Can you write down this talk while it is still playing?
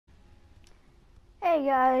Hey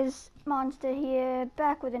guys, Monster here,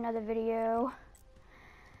 back with another video.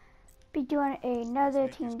 Be doing another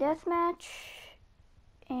team deathmatch,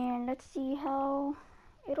 and let's see how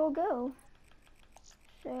it'll go.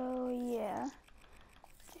 So yeah,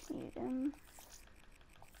 just need them.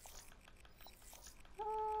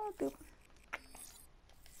 Boop.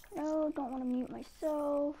 No, don't want to mute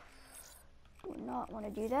myself. Do not want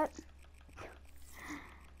to do that.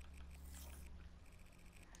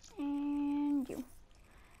 And you.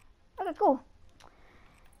 Okay, cool.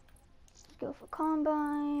 Let's go for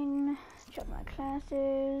Combine. Check my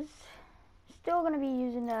classes. Still gonna be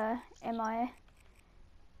using the MI.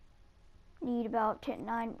 Need about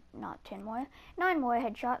 9 more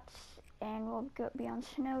headshots, and we'll be on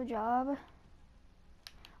Snow Job.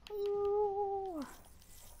 Ooh.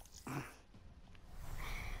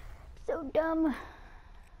 So dumb.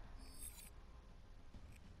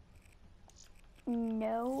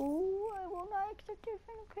 No, I will not accept your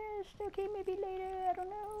friend request. Okay, maybe later, I don't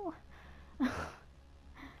know.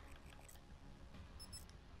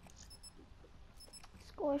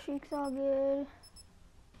 Score streak's all good.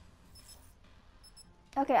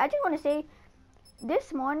 Okay, I just want to say,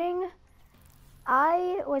 this morning,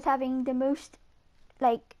 I was having the most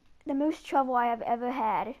trouble I have ever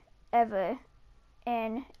had,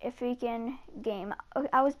 in a freaking game.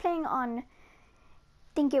 I was playing on, I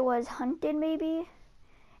think it was Hunted maybe,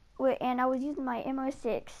 and I was using my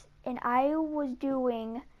MO6, and I was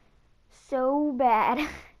doing so bad.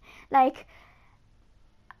 Like,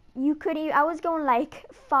 I was going like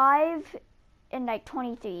 5 and like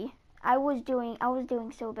 23. I was doing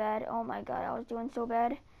so bad. Oh my god, I was doing so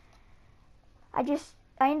bad. I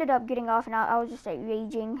ended up getting off, and I was just like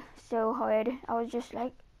raging so hard. I was just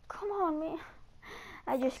like, come on, man.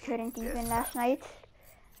 I just couldn't even last night.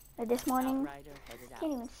 This morning,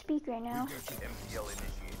 can't even speak right now.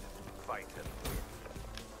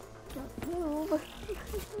 Don't move.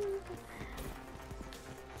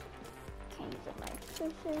 Can't use up my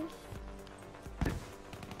explosives.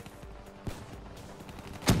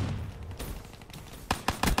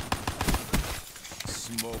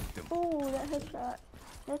 Smoke them. Oh, that headshot.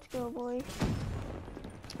 Let's go, boys.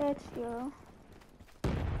 Let's go.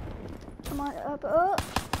 Come on, up. Oh!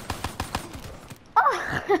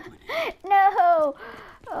 Oh! No!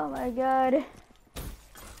 Oh my god.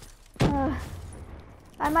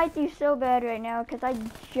 I might do so bad right now because I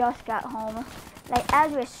just got home. Like,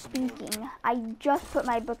 as we're speaking, I just put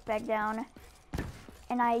my book bag down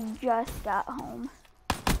and I just got home.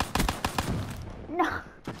 No!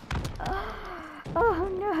 Oh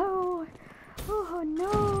no! Oh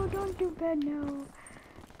no! Don't do bad now.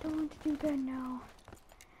 Don't do bad now.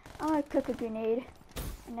 I'm gonna cook a grenade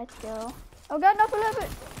and let's go. Oh god, no, for it!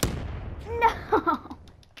 No!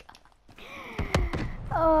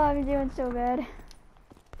 Oh, I'm doing so bad.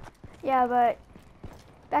 Yeah, but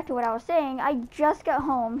back to what I was saying. I just got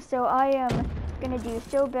home, so I am gonna do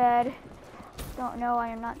so bad. Don't know. I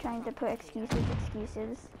am not trying to put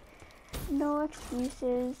excuses. No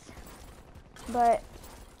excuses. But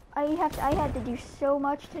I had to do so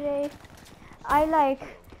much today.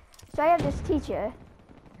 So I have this teacher.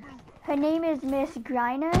 Her name is Miss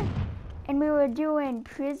Griner, and we were doing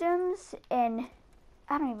prisms and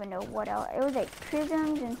I don't even know what else. It was like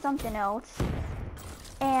prisms and something else.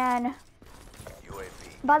 And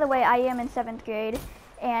by the way, I am in 7th grade,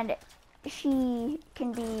 and she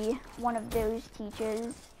can be one of those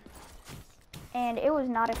teachers. And it was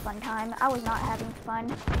not a fun time. I was not having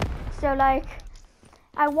fun. So like,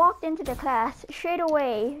 I walked into the class straight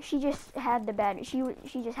away. She just had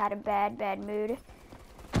she just had a bad mood.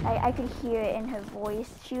 I could hear it in her voice.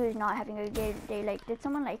 She was not having a good day. Like, did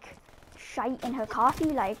someone like shite in her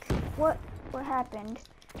coffee? Like, what happened?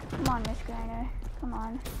 Come on, Miss Griner. Come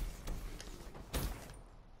on.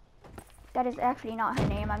 That is actually not her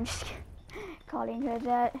name. I'm just calling her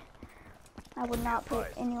that. I would not put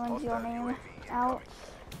anyone's real name out.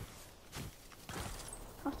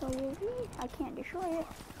 Also, I can't destroy it.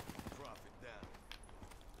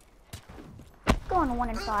 Going to 1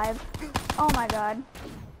 and 5. Oh my god.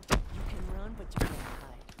 You can run, but you can't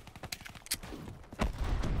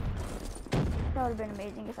hide. That would have been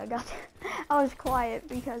amazing if I got that. I was quiet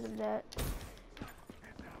because of that.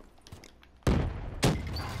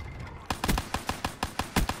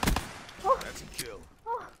 Oh. That's a kill.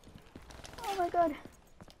 Oh. Oh my god.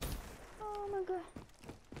 Oh my god.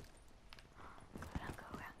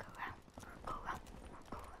 Go around.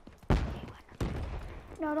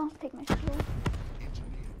 No, don't take my kill.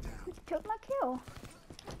 You took my kill.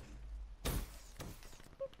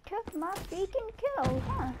 You took my freaking kill,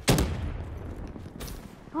 huh?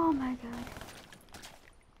 Oh my god.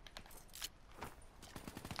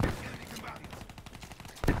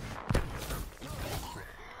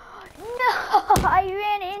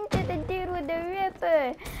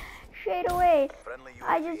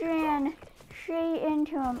 I just ran straight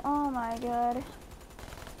into him. Oh my god.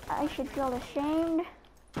 I should feel ashamed.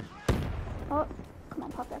 Oh, come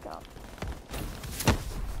on, pop back up.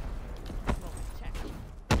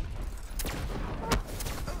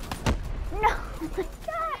 No, oh my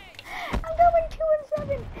god. I'm going 2 and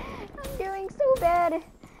 7. I'm doing so bad.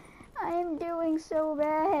 I am doing so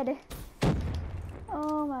bad.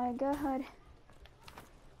 Oh my god.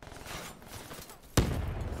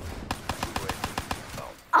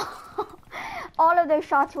 All of those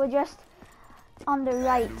shots were just on the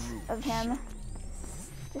right of him.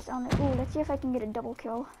 Just on the, ooh, let's see if I can get a double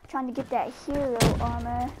kill. Trying to get that hero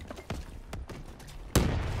armor.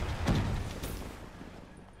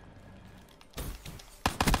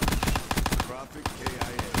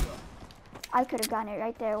 I could have gotten it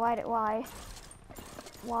right there. Why?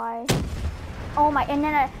 Oh my, and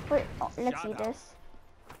then wait, oh, let's see this.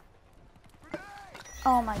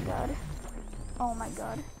 Oh my god. Oh my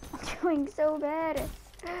god. I'm doing so bad.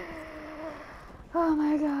 Oh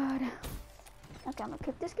my god. Okay, I'm gonna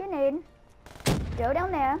cook this grenade. Go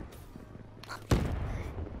down there.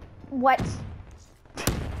 What?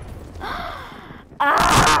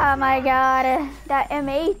 Ah, my god. That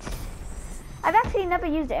M8. I've actually never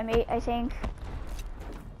used the M8, I think.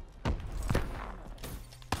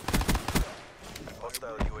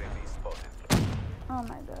 Hostile UAV spotted. Oh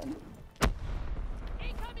my god.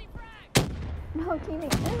 No,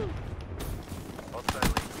 teammate, no. Hostile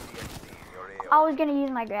ATDM in your AO. I was gonna use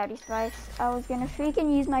my gravity spikes. I was gonna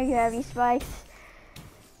freaking use my gravity spikes.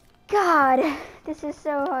 God, this is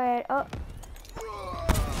so hard. Oh.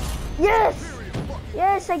 Yes!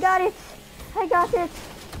 Yes, I got it. I got it.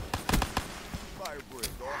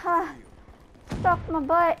 Ha. Stuck my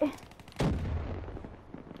butt.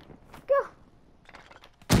 Go.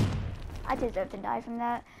 I deserve to die from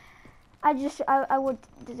that. I would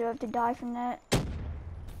deserve to die from that.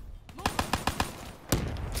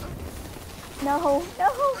 No, no,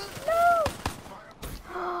 no!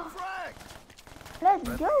 Let's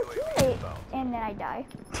go, teammate! And then I die.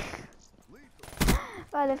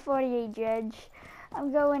 By the 48 Dredge.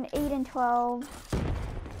 I'm going 8 and 12.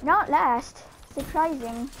 Not last.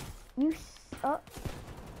 Surprising. You oh.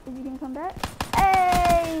 Is he gonna come back?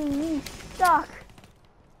 Hey! You suck!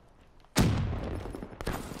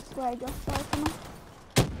 That's where I just saw someone.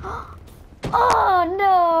 Oh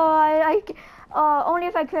no! Only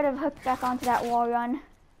if I could have hooked back onto that wall run.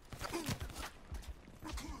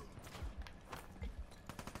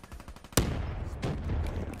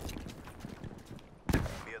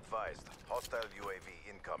 Be advised, hostile UAV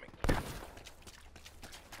incoming.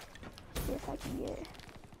 See if I can get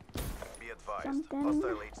Be advised, something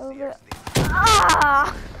hostile over. HCXD.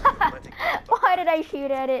 Ah! Why did I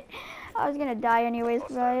shoot at it? I was gonna die anyways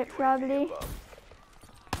by it, probably.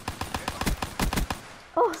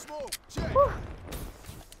 Oh! Oh!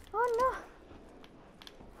 Oh no!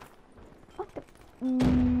 What the?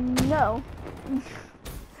 No.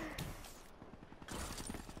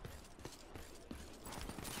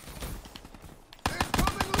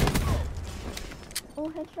 Oh,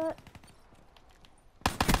 headshot.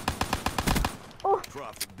 Oh!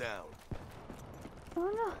 Drop it down.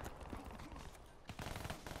 Oh no.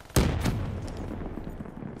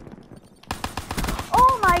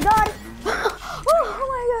 Oh my god! Oh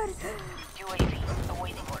my god! UAV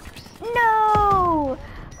awaiting orders. No!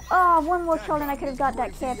 Oh, one more kill and I could have got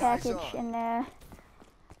that care package in there.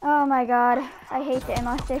 Oh my god. I hate the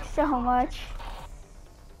MR6 so much.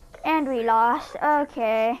 And we lost.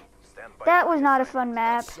 Okay. That was not a fun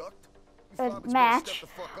map. Match.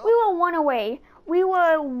 We were 1 away. We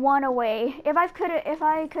were 1 away. If I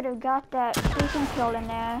could have got that freaking kill in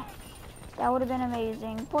there, that would have been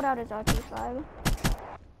amazing. Pulled out his RP5.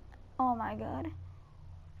 Oh my god.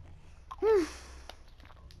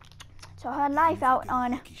 So I had life out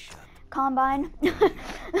on Combine.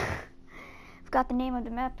 Forgot the name of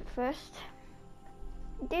the map at first.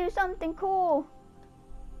 Do something cool.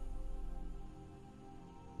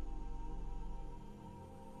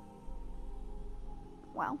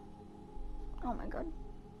 Wow. Oh my god.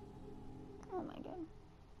 Oh my god.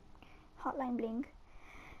 Hotline bling.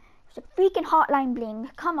 It's a freaking hotline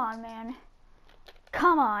bling. Come on, man.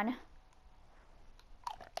 Come on.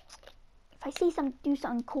 If I see do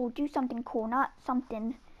something cool, not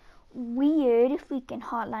something weird. Freaking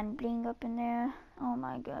hotline bling up in there. Oh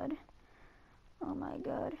my god. Oh my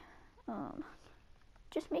god.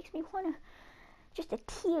 Just makes me wanna. Just a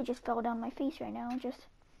tear just fell down my face right now. Just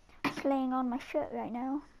laying on my shirt right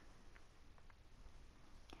now.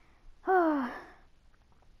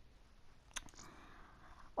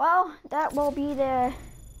 Well, that will be the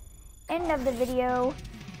end of the video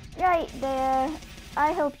right there.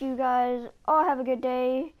 I hope you guys all have a good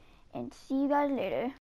day, and see you guys later.